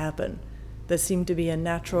that happen, that seem to be a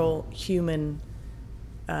natural human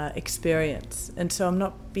experience. And so I'm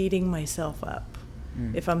not beating myself up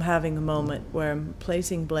if I'm having a moment where I'm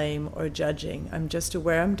placing blame or judging. I'm just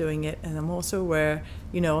aware I'm doing it, and I'm also aware,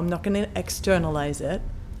 I'm not going to externalize it.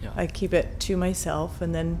 Yeah. I keep it to myself,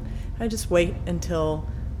 and then I just wait until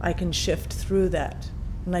I can shift through that.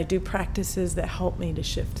 And I do practices that help me to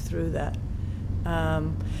shift through that.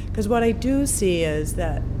 Because what I do see is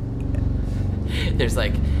that there's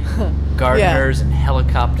like gardeners and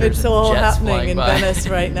helicopters. It's all and jets happening in by. Venice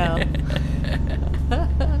right now.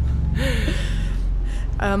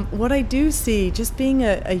 What I do see, just being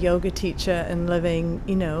a yoga teacher and living,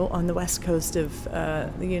 on the west coast of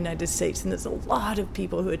the United States, and there's a lot of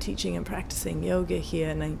people who are teaching and practicing yoga here,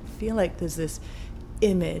 and I feel like there's this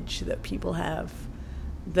image that people have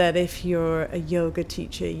that if you're a yoga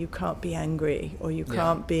teacher, you can't be angry, or you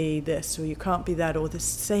can't be this, or you can't be that, or this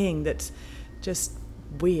saying that's just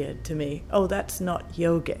weird to me. Oh, that's not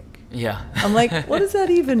yogic. Yeah. I'm like, what does that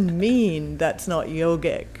even mean, that's not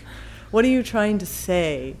yogic? What are you trying to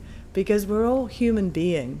say? Because we're all human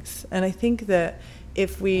beings. And I think that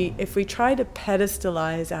if we try to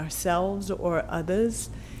pedestalize ourselves or others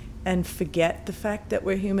and forget the fact that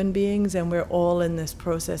we're human beings and we're all in this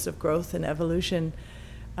process of growth and evolution,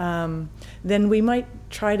 then we might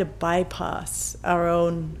try to bypass our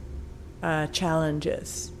own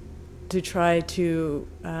challenges to try to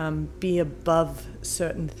be above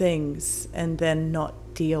certain things and then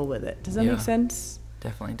not deal with it. Does that make sense?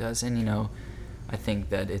 Definitely does. And I think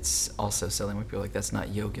that it's also silly when people are like, that's not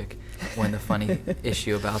yogic, when the funny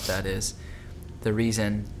issue about that is the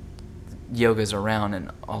reason yoga's around, and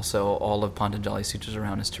also all of Patanjali Sutras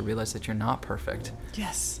around, is to realize that you're not perfect.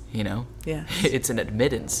 Yes. Yes. It's an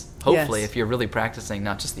admittance, hopefully, if you're really practicing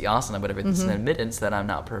not just the asana, but everything. It's an admittance that I'm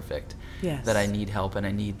not perfect, that I need help and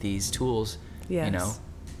I need these tools,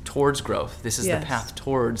 towards growth. This is the path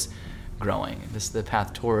towards growing. This is the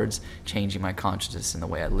path towards changing my consciousness and the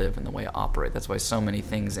way I live and the way I operate. That's why so many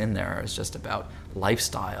things in there is just about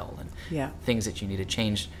lifestyle and things that you need to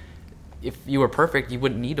change. If you were perfect, you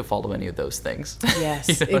wouldn't need to follow any of those things.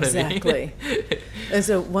 Yes, exactly. I mean?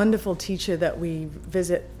 There's a wonderful teacher that we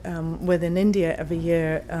visit with in India every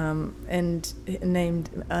year, and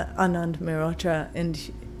named Anand Mehrotra, and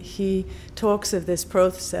he talks of this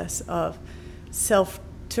process of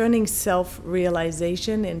turning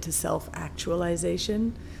self-realization into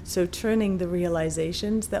self-actualization. So turning the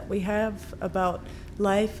realizations that we have about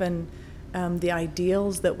life and the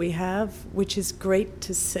ideals that we have, which is great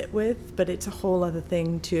to sit with, but it's a whole other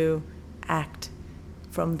thing to act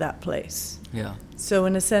from that place. Yeah. So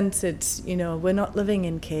in a sense, it's, we're not living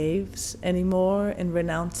in caves anymore and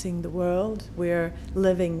renouncing the world. We're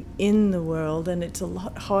living in the world, and it's a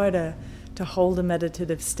lot harder to hold a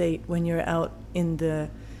meditative state when you're out in the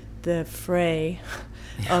fray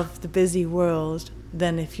of the busy world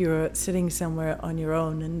than if you're sitting somewhere on your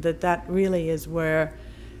own. And that really is where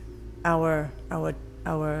our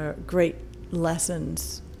great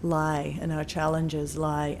lessons lie, and our challenges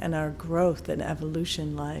lie, and our growth and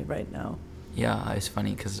evolution lie right now. Yeah, it's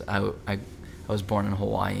funny because I was born in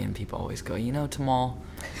Hawaii, and people always go, Tamal,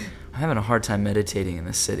 I'm having a hard time meditating in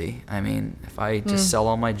this city. I mean, if I just sell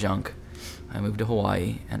all my junk, I moved to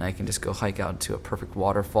Hawaii, and I can just go hike out to a perfect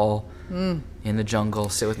waterfall in the jungle,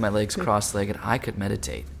 sit with my legs cross-legged, I could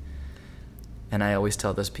meditate. And I always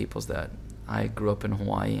tell those people that I grew up in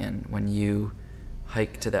Hawaii, and when you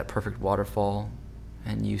hike to that perfect waterfall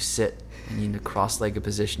and you sit in a cross-legged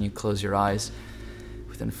position, you close your eyes,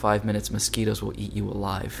 within 5 minutes mosquitoes will eat you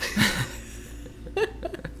alive.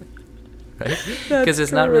 Right? Because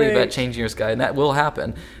it's not really about changing your sky, and that will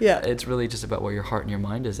happen. Yeah. It's really just about where your heart and your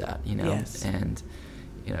mind is at, Yes. And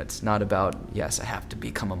it's not about, yes, I have to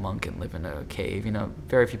become a monk and live in a cave.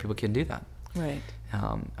 Very few people can do that. Right.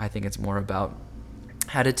 I think it's more about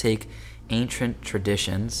how to take ancient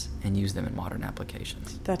traditions and use them in modern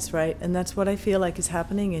applications. That's right, and that's what I feel like is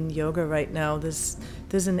happening in yoga right now. There's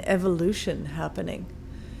an evolution happening.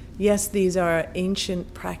 Yes, these are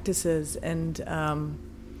ancient practices, and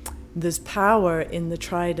there's power in the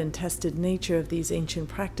tried and tested nature of these ancient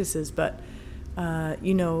practices, but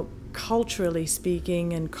culturally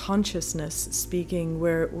speaking and consciousness speaking,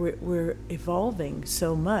 we're evolving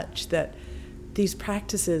so much that these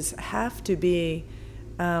practices have to be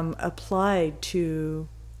applied to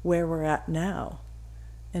where we're at now.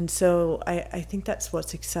 And so I think that's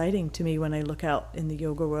what's exciting to me when I look out in the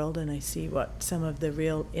yoga world and I see what some of the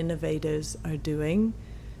real innovators are doing,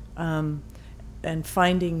 and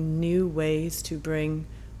finding new ways to bring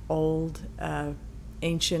old,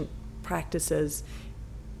 ancient practices,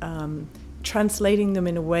 translating them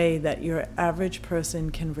in a way that your average person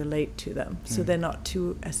can relate to them. So they're not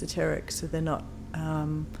too esoteric, so they're not,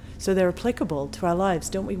 so they're applicable to our lives.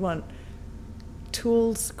 Don't we want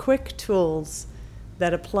tools, quick tools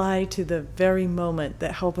that apply to the very moment,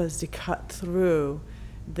 that help us to cut through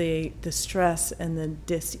the stress and the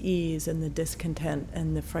dis-ease and the discontent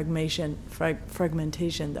and the fragmentation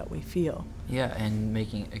that we feel. Yeah, and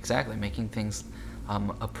making things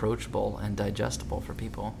approachable and digestible for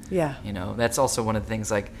people. Yeah. That's also one of the things,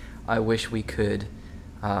 like, I wish we could,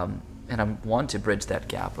 and I want to bridge that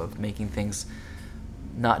gap of making things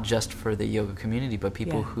not just for the yoga community, but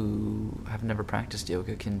people who have never practiced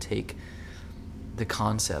yoga can take the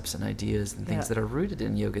concepts and ideas and things that are rooted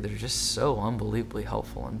in yoga that are just so unbelievably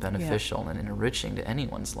helpful and beneficial and enriching to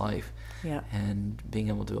anyone's life, and being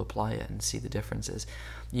able to apply it and see the differences.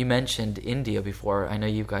 You mentioned India before. I know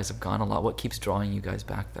you guys have gone a lot. What keeps drawing you guys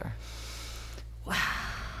back there? Wow.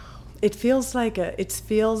 It feels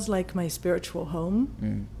like my spiritual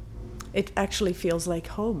home. It actually feels like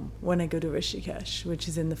home when I go to Rishikesh, which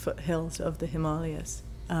is in the foothills of the Himalayas.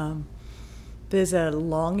 There's a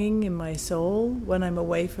longing in my soul when I'm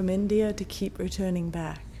away from India to keep returning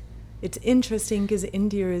back. It's interesting because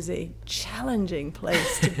India is a challenging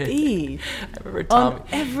place to be. I remember Tommy, on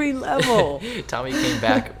every level. Tommy came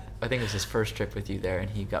back, I think it was his first trip with you there, and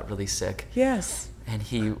he got really sick. Yes. And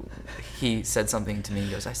he said something to me.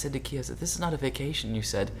 He goes, I said to Kia, this is not a vacation. He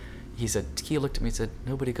said, Kia looked at me and said,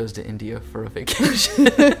 nobody goes to India for a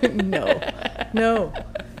vacation. No,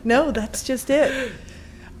 that's just it.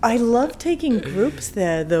 I love taking groups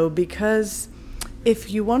there, though, because if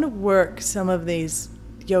you want to work some of these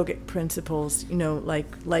yogic principles, like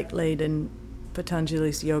laid in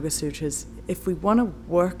Patanjali's Yoga Sutras, if we want to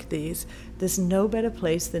work these, there's no better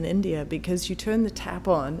place than India, because you turn the tap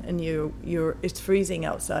on and it's freezing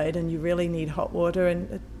outside and you really need hot water and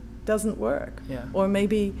it doesn't work. Yeah. Or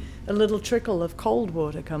maybe a little trickle of cold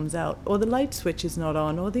water comes out, or the light switch is not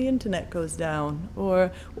on, or the internet goes down,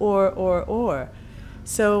 or.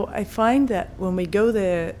 So I find that when we go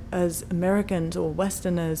there as Americans or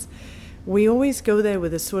Westerners, we always go there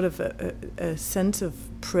with a sort of a sense of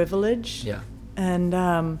privilege. Yeah.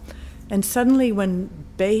 And suddenly when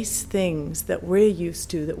base things that we're used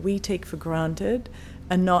to, that we take for granted,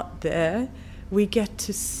 are not there, we get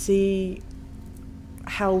to see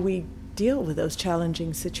how we deal with those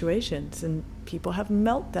challenging situations. And people have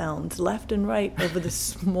meltdowns left and right over the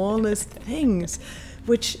smallest things,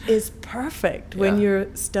 which is perfect when you're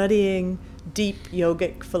studying deep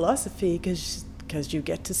yogic philosophy, because you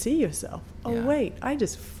get to see yourself. Oh, wait, I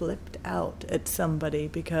just flipped out at somebody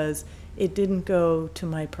because it didn't go to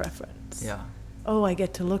my preference. Yeah. Oh, I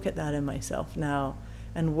get to look at that in myself now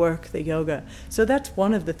and work the yoga. So that's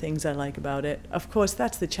one of the things I like about it. Of course,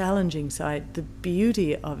 that's the challenging side. The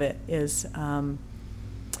beauty of it is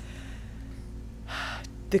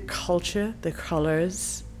the culture, the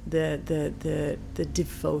colors, the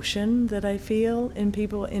devotion that I feel in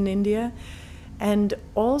people in India. And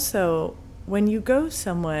also, when you go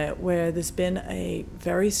somewhere where there's been a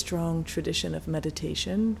very strong tradition of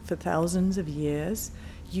meditation for thousands of years,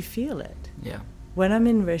 you feel it. Yeah. When I'm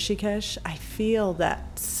in Rishikesh, I feel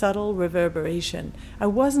that subtle reverberation. I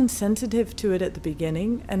wasn't sensitive to it at the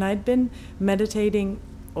beginning, and I'd been meditating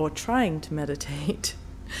or trying to meditate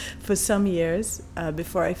for some years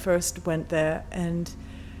before I first went there. And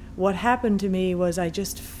what happened to me was I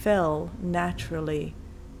just fell naturally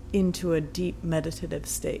into a deep meditative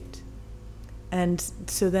state. And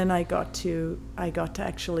so then I got to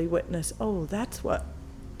actually witness, oh, that's what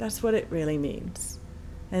it really means.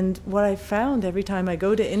 And what I found every time I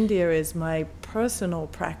go to India is my personal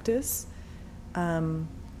practice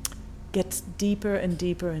gets deeper and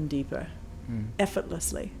deeper and deeper,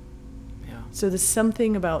 effortlessly. Yeah. So there's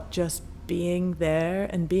something about just being there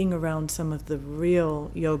and being around some of the real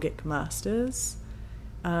yogic masters,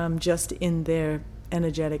 just in their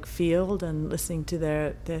energetic field and listening to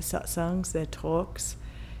their satsangs, their talks,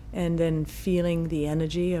 and then feeling the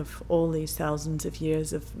energy of all these thousands of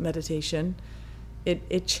years of meditation.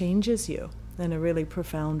 It changes you in a really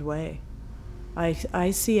profound way.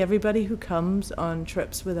 I see everybody who comes on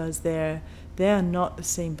trips with us there, they're not the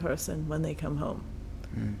same person when they come home.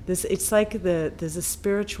 It's like there's a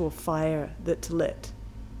spiritual fire that's lit.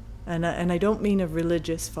 And I don't mean a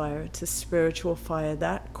religious fire, it's a spiritual fire.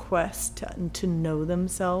 That quest to know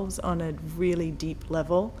themselves on a really deep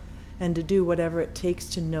level and to do whatever it takes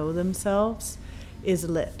to know themselves is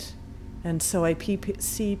lit. And so I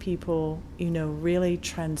see people, really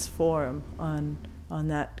transform on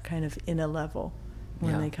that kind of inner level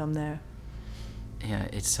when they come there. Yeah,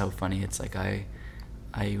 it's so funny. It's like I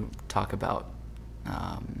talk about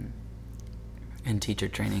in teacher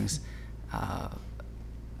trainings,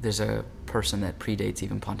 there's a person that predates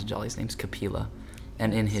even Patanjali. His name's Kapila,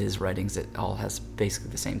 and in his writings it all has basically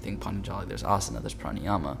the same thing. Patanjali, there's asana, there's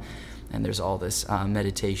pranayama, and there's all this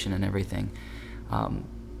meditation and everything.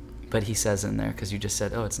 But he says in there, because you just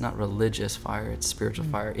said, it's not religious fire, it's spiritual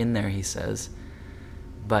fire. In there he says,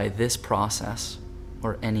 by this process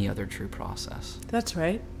or any other true process. That's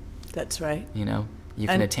right. You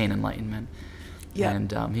can attain enlightenment. Yeah.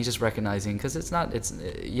 And he's just recognizing, because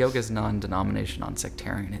yoga's non-denomination,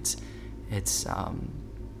 non-sectarian. It's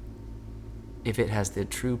if it has the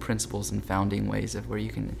true principles and founding ways of where you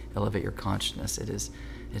can elevate your consciousness, it is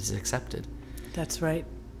accepted. That's right.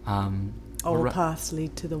 All paths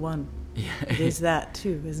lead to the one. Yeah. It is that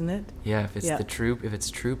too, isn't it? Yeah, if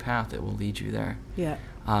it's true path, it will lead you there. Yeah.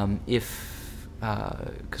 Because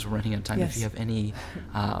we're running out of time, yes. If you have any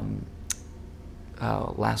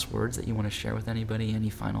last words that you want to share with anybody, any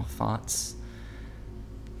final thoughts?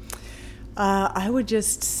 I would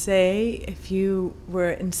just say, if you were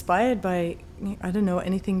inspired by,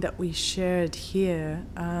 anything that we shared here,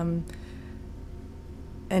 and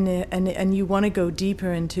you want to go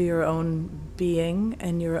deeper into your own being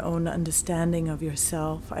and your own understanding of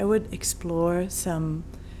yourself, I would explore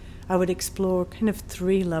kind of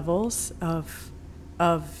 3 levels of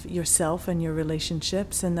yourself and your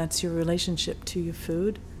relationships, and that's your relationship to your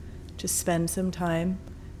food. Just spend some time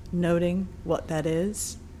noting what that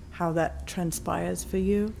is, how that transpires for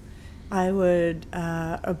you. I would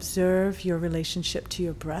observe your relationship to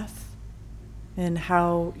your breath and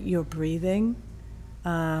how you're breathing,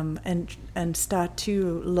 and start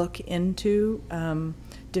to look into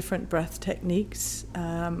different breath techniques,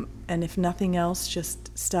 and if nothing else,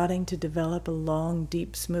 just starting to develop a long,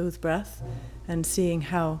 deep, smooth breath and seeing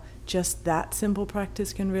how just that simple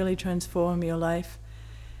practice can really transform your life.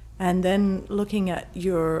 And then looking at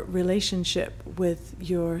your relationship with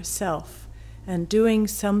yourself and doing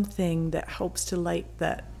something that helps to light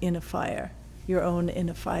that inner fire, your own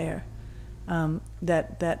inner fire,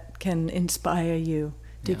 that can inspire you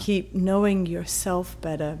to keep knowing yourself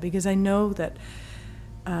better. Because I know that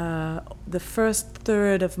the first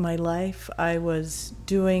third of my life, I was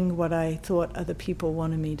doing what I thought other people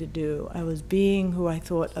wanted me to do. I was being who I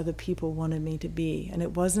thought other people wanted me to be. And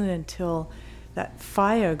it wasn't until that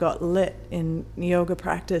fire got lit in yoga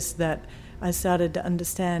practice that I started to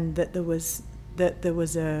understand that there was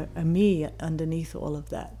a me underneath all of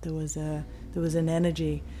that. There was an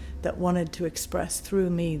energy that wanted to express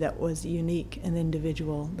through me that was unique and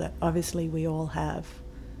individual, that obviously we all have.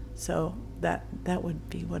 So that would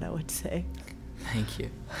be what I would say. Thank you.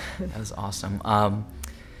 That was awesome.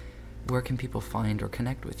 Where can people find or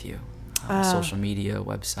connect with you? Social media,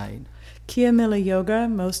 website? Kia Miller Yoga.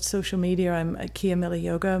 Most social media, I'm at Kia Miller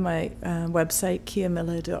Yoga. My website,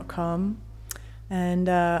 kiamiller.com. And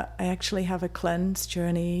I actually have a cleanse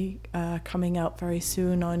journey coming out very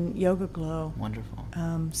soon on Yoga Glow. Wonderful.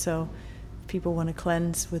 So if people want to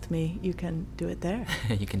cleanse with me, you can do it there.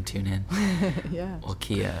 You can tune in. Yeah. Well,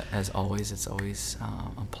 Kia, as always, it's always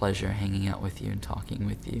a pleasure hanging out with you and talking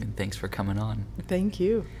with you. And thanks for coming on. Thank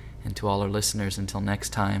you. And to all our listeners, until next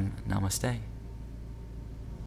time, namaste.